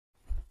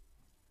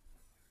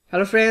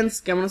Hello friends,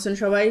 কেমন আছেন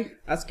সবাই?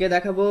 আজকে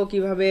দেখাবো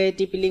কিভাবে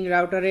টিপি লিঙ্ক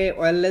রাউটারে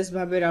ওয়্যারলেস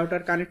ভাবে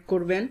রাউটার কানেক্ট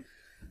করবেন।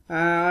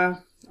 আহ,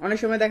 অনেক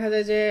সময় দেখা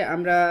যায় যে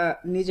আমরা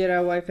নিজেরা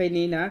ওয়াইফাই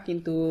নিই না,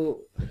 কিন্তু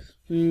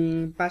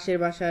পাশের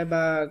বাসায়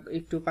বা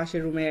একটু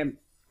পাশের রুমে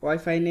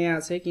ওয়াইফাই নিয়ে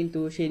আছে, কিন্তু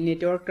সেই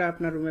নেটওয়ার্কটা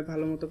আপনার রুমে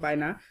ভালো মতো পায়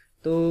না।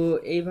 তো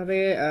এইভাবে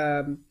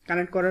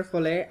কানেক্ট করার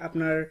ফলে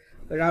আপনার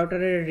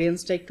রাউটারের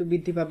রেঞ্জটা একটু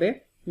বৃদ্ধি পাবে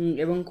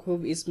এবং খুব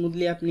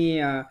স্মুথলি আপনি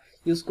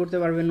ইউজ করতে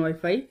পারবেন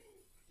ওয়াইফাই।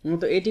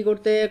 তো এটি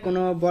করতে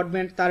কোনো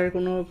ব্রডব্যান্ড তারের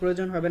কোনো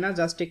প্রয়োজন হবে না,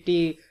 জাস্ট একটি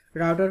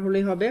রাউটার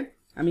হলেই হবে।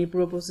 আমি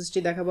পুরো প্রসেসটি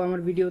দেখাবো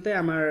আমার ভিডিওতে,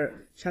 আমার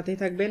সাথেই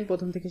থাকবেন,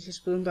 প্রথম থেকে শেষ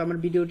পর্যন্ত আমার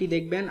ভিডিওটি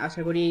দেখবেন,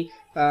 আশা করি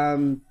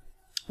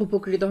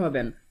উপকৃত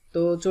হবেন।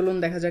 তো চলুন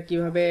দেখা যাক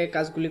কিভাবে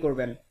কাজগুলি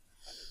করবেন।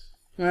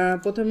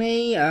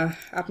 প্রথমেই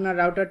আপনার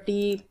রাউটারটি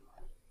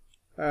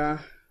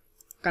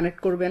কানেক্ট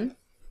করবেন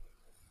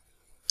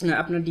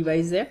আপনার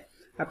ডিভাইসে।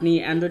 আপনি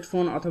অ্যান্ড্রয়েড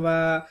ফোন অথবা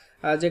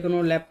যে কোনো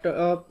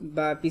ল্যাপটপ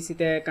বা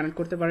পিসিতে কানেক্ট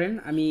করতে পারেন।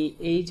 আমি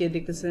এই যে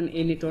দেখতেছেন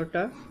এই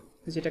নেটওয়ার্কটা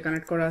যেটা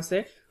কানেক্ট করা আছে,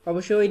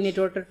 অবশ্যই ওই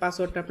নেটওয়ার্কটার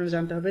পাসওয়ার্ডটা আপনার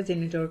জানতে হবে, যে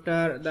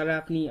নেটওয়ার্কটার দ্বারা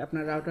আপনি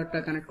আপনার রাউটারটা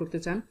কানেক্ট করতে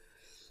চান।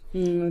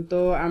 তো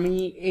আমি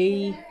এই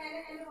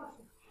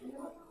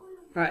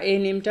এই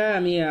নেমটা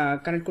আমি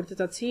কানেক্ট করতে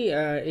চাচ্ছি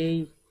এই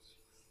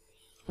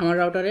আমার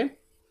রাউটারে।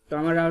 তো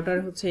আমার রাউটার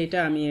হচ্ছে এটা,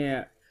 আমি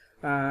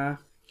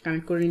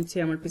কানেক্ট করে নিচ্ছি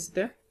আমার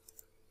পিসিতে।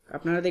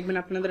 আপনারা দেখবেন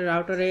আপনাদের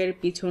রাউটারের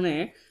পিছনে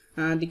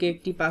দিকে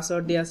একটি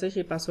পাসওয়ার্ড দেওয়া আছে,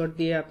 সেই পাসওয়ার্ড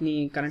দিয়ে আপনি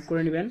কানেক্ট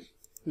করে নেবেন।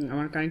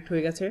 আমার কানেক্ট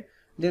হয়ে গেছে।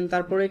 দেন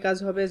তারপরে কাজ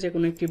হবে যে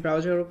কোনো একটি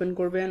ব্রাউজার ওপেন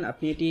করবেন।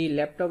 আপনি এটি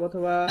ল্যাপটপ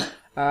অথবা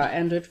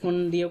অ্যান্ড্রয়েড ফোন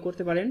দিয়েও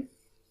করতে পারেন।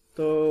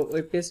 তো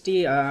ওয়েব পেজটি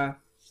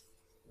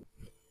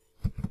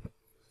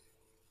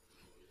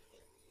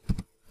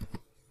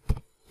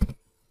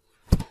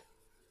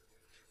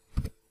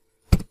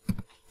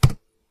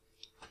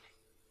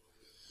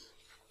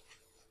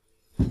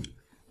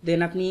দেন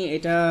আপনি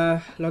এটা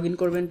লগ ইন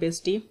করবেন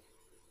পেজটি,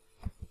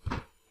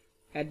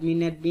 অ্যাডমিন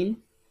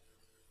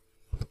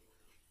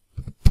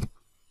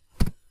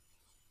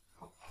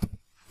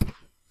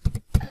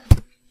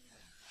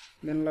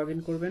দেন লগ ইন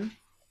করবেন।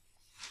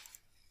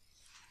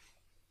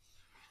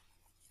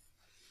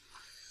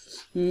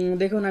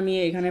 দেখুন, আমি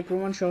এখানে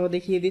প্রমাণ সহ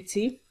দেখিয়ে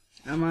দিচ্ছি।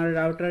 আমার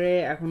রাউটারে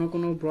এখনো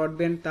কোনো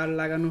ব্রডব্যান্ড তার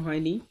লাগানো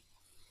হয়নি,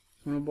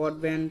 কোনো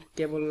ব্রডব্যান্ড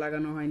কেবল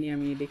লাগানো হয়নি।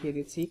 আমি দেখিয়ে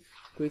দিচ্ছি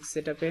কুইক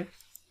সেটআপে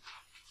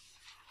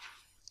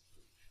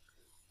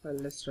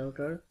ওয়্যারলেস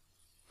রাউটার।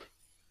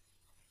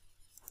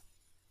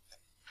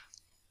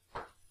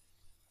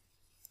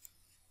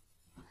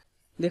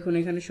 দেখুন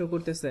এখানে শো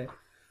করতেছে,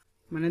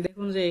 মানে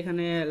দেখুন যে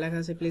এখানে লেখা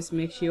আছে please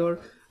make sure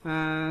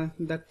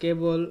the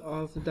cable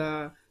of the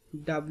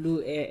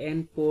WAN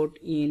port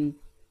in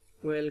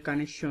well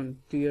connection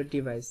to your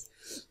device.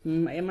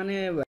 মানে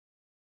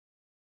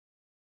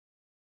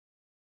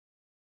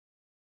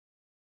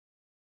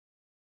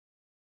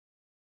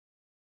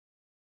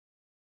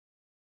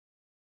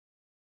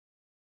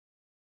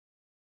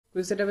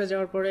কুইক সেটআপে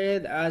যাওয়ার পরে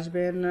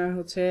আসবেন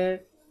হচ্ছে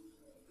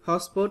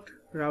হটস্পট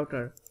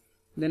রাউটার।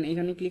 দেন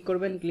এখানে ক্লিক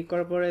করবেন, ক্লিক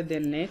করার পরে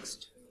দেন নেক্সট।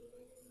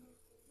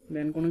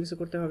 দেন কোনো কিছু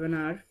করতে হবে না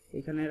আর।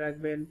 এখানে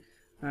রাখবেন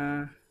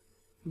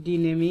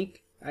ডিনেমিক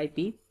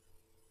আইপি।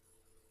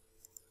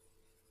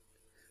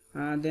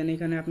 দেন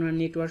এখানে আপনার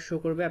নেটওয়ার্ক শো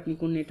করবে, আপনি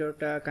কোন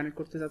নেটওয়ার্কটা কানেক্ট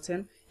করতে যাচ্ছেন।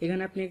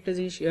 এখানে আপনি একটা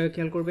জিনিস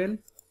খেয়াল করবেন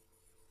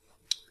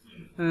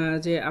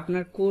যে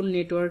আপনার কোন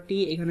নেটওয়ার্কটি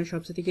এখানে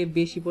সবচেয়ে থেকে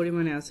বেশি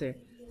পরিমাণে আছে।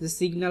 যে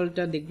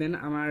সিগন্যালটা দেখবেন,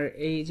 আমার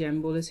এই যে আমি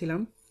বলেছিলাম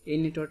এই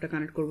নেটওয়ার্কটা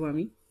কানেক্ট করব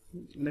আমি।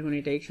 দেখুন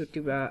এটা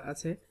 61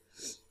 আছে।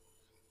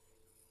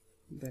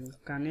 দেন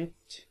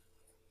কানেক্ট।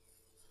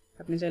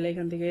 আপনি চাইলে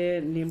এখান থেকে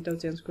নেমটাও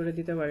চেঞ্জ করে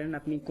দিতে পারেন,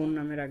 আপনি কোন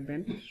নামে রাখবেন।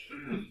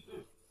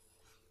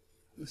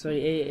 সরি,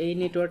 এই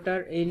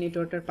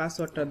নেটওয়ার্কটার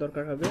পাসওয়ার্ডটা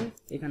দরকার হবে,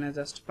 এখানে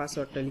জাস্ট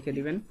পাসওয়ার্ডটা লিখে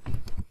দিবেন।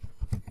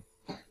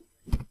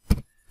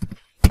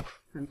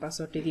 আমি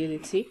পাসওয়ার্ডটি দিয়ে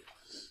দিচ্ছি।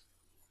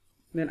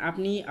 দেন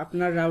আপনি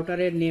আপনার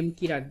রাউটারের নেম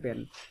কি রাখবেন,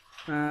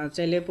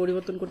 চাইলে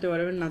পরিবর্তন করতে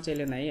পারবেন, না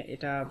চাইলে নাই,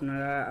 এটা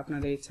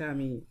আপনাদের ইচ্ছা।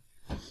 আমি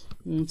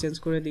চেঞ্জ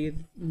করে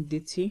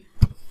দিচ্ছি।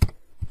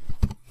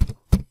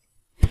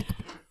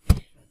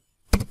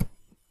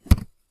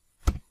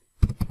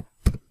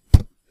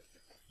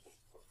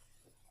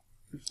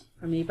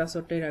 আমি এই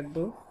পাসওয়ার্ডটাই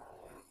রাখবো।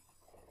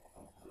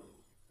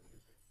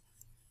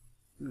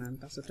 না, আমি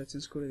পাসওয়ার্ডটা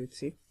চেঞ্জ করে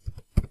দিচ্ছি।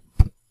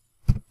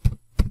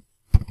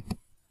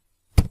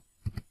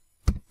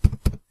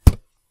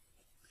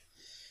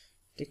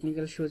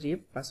 টেকনিক্যাল সজীব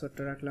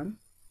পাসওয়ার্ডটা রাখলাম,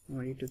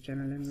 আমার ইউটিউব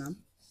চ্যানেলের নাম।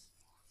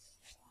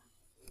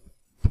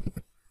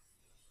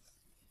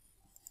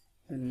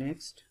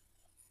 Next,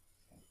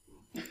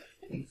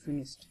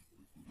 finished.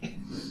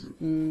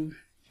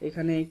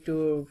 এখানে একটু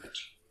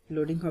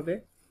লোডিং হবে,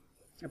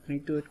 আপনি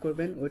একটু ওয়েট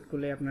করবেন। ওয়েট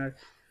করলে আপনার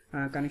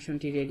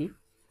কানেকশনটি রেডি,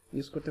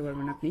 ইউজ করতে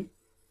পারবেন আপনি।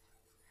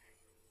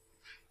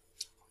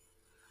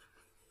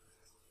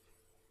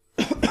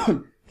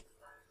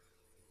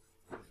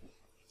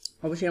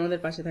 অবশ্যই আমাদের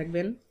পাশে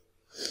থাকবেন,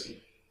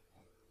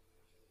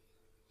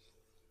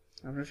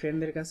 আপনার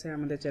ফ্রেন্ডদের কাছে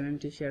আমাদের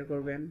চ্যানেলটি শেয়ার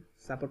করবেন,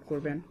 সাপোর্ট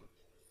করবেন।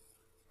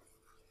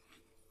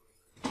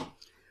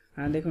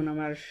 দেখুন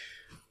আমার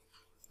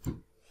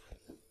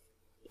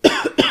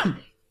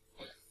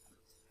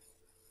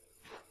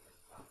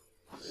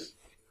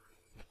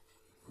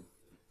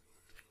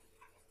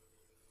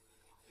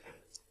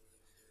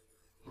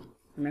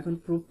আমি এখন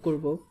প্রুভ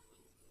করব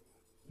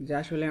যে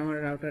আসলে আমার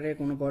রাউটারে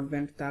কোনো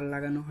ব্রডব্যান্ড তার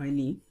লাগানো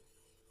হয়নি।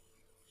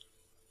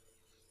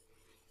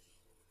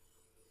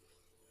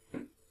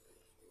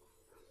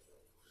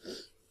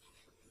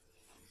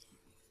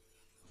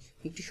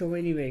 একটু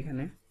সময় নেবে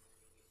এখানে।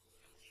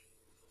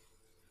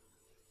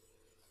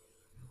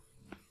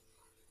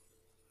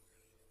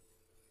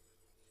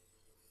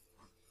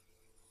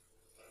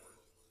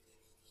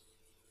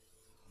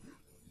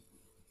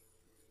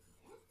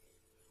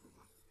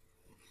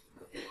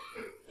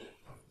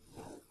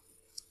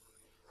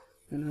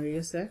 হয়ে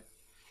গেছে,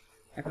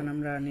 এখন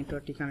আমরা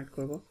নেটওয়ার্কটি কানেক্ট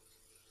করব।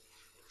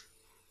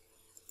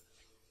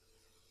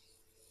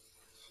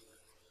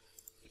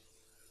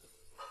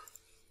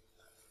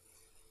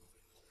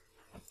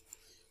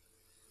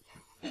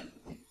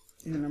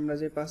 এখন আমরা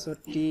যে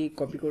পাসওয়ার্ডটি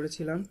কপি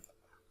করেছিলাম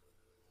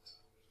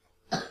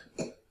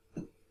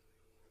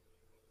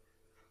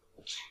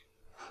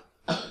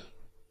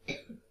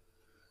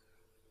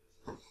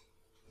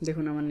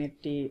দেখুন আমার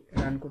নেটটি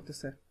রান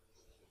করতেছে।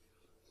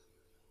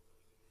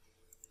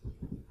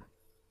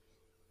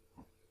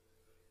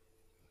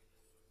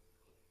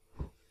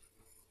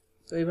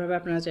 তো এইভাবে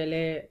আপনারা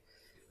চাইলে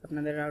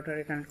আপনাদের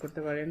রাউটারে কানেক্ট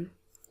করতে পারেন,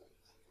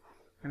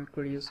 কানেক্ট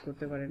করে ইউজ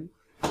করতে পারেন।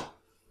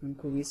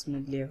 খুব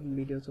স্মুথলি এখন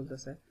ভিডিও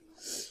চলতেছে।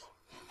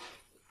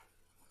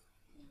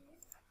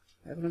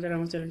 এখনো যারা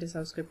আমার চ্যানেলটি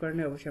সাবস্ক্রাইব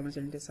করেনি অবশ্যই আমার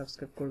চ্যানেলটি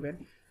সাবস্ক্রাইব করবেন।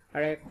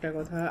 আর একটা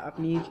কথা,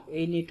 আপনি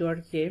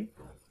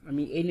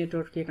আমি এই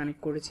নেটওয়ার্কে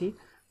কানেক্ট করেছি।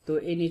 তো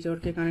এই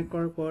নেটওয়ার্কে কানেক্ট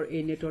করার পর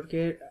এই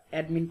নেটওয়ার্কের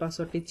অ্যাডমিন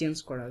পাসওয়ার্ডটি চেঞ্জ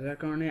করা, যার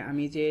কারণে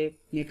আমি যে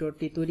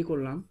নেটওয়ার্কটি তৈরি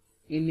করলাম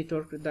এই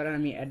নেটওয়ার্ক দ্বারা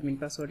আমি অ্যাডমিন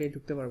পাসওয়ার্ডে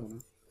ঢুকতে পারবো না,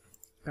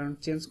 কারণ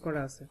চেঞ্জ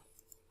করা আছে।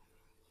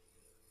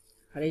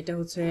 আর এইটা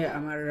হচ্ছে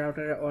আমার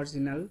রাউটারের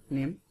অরিজিনাল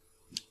নেম।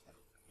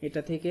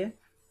 এটা থেকে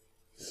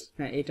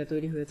হ্যাঁ এটা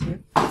তৈরি হয়েছে,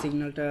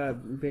 সিগন্যালটা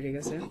বেড়ে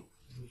গেছে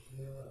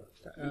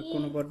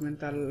কোনো ব্রডব্যান্ড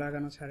তার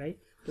লাগানো ছাড়াই।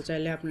 তো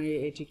চাইলে আপনি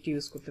এই ট্রিকটি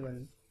ইউজ করতে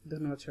পারেন।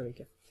 ধন্যবাদ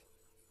সবাইকে।